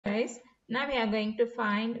Guys, now we are going to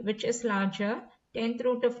find which is larger, 10th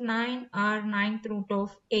root of 9 or 9th root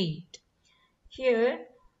of 8. Here,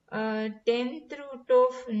 10th root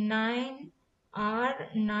of 9 or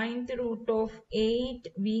 9th root of 8,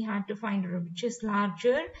 we have to find which is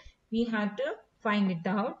larger. We have to find it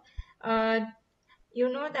out. You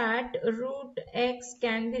know that root x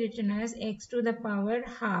can be written as x to the power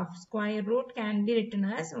half. Square root can be written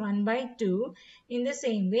as 1 by 2. In the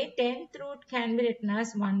same way, 10th root can be written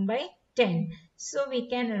as 1 by 10. So we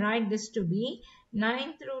can write this to be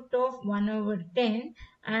 9th root of 1 over 10.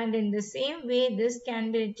 And in the same way, this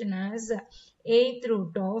can be written as 8th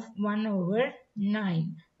root of 1 over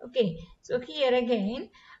 9. Okay, so here again,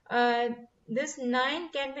 this 9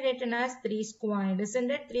 can be written as 3 squared, isn't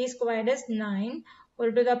it? 3 squared is 9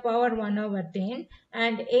 whole to the power 1 over 10,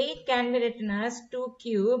 and 8 can be written as 2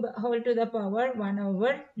 cube whole to the power 1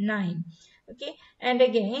 over 9. Okay, and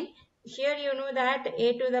again here you know that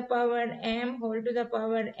a to the power m whole to the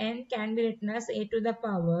power n can be written as a to the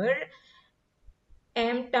power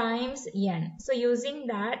m times n. So using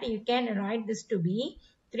that you can write this to be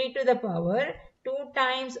 3 to the power 2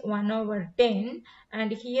 times 1 over 10,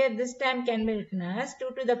 and here this time can be written as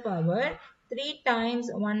 2 to the power 3 times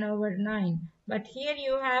 1 over 9. But here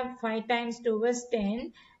you have 5 times 2 is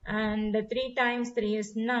 10 and 3 times 3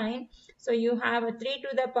 is 9. So you have a 3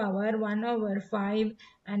 to the power 1 over 5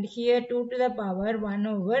 and here 2 to the power 1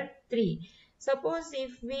 over 3. Suppose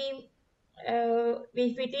if we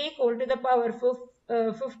take whole to the power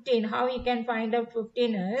 15, how you can find out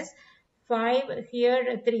 15 is 5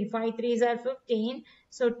 here 3, 5 3s are 15.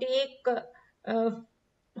 So take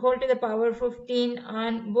whole to the power 15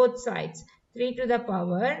 on both sides. 3 to the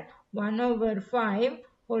power 1 over 5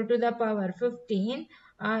 whole to the power 15,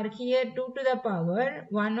 or here 2 to the power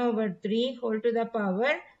 1 over 3 whole to the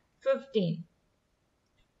power 15.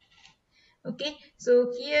 Okay,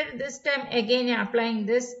 so here this time again applying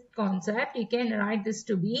this concept, you can write this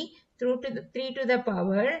to be 3 to the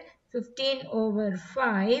power 15 over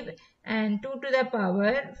 5 and 2 to the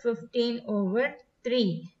power 15 over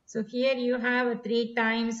 3. So here you have 3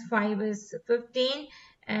 times 5 is 15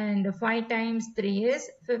 and 5 times 3 is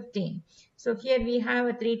 15. So here we have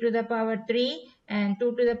a 3 to the power 3 and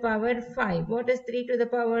 2 to the power 5. What is 3 to the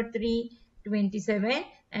power 3? 27,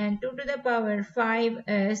 and 2 to the power 5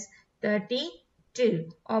 is 32.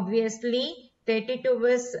 Obviously 32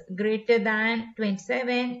 is greater than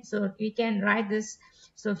 27, so we can write this.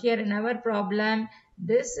 So here in our problem,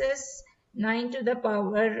 this is 9 to the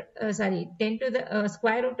power 10 to the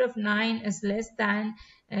square root of 9 is less than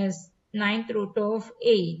 9th root of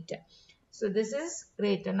 8. So this is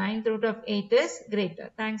greater, 9th root of 8 is greater.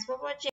 Thanks for watching.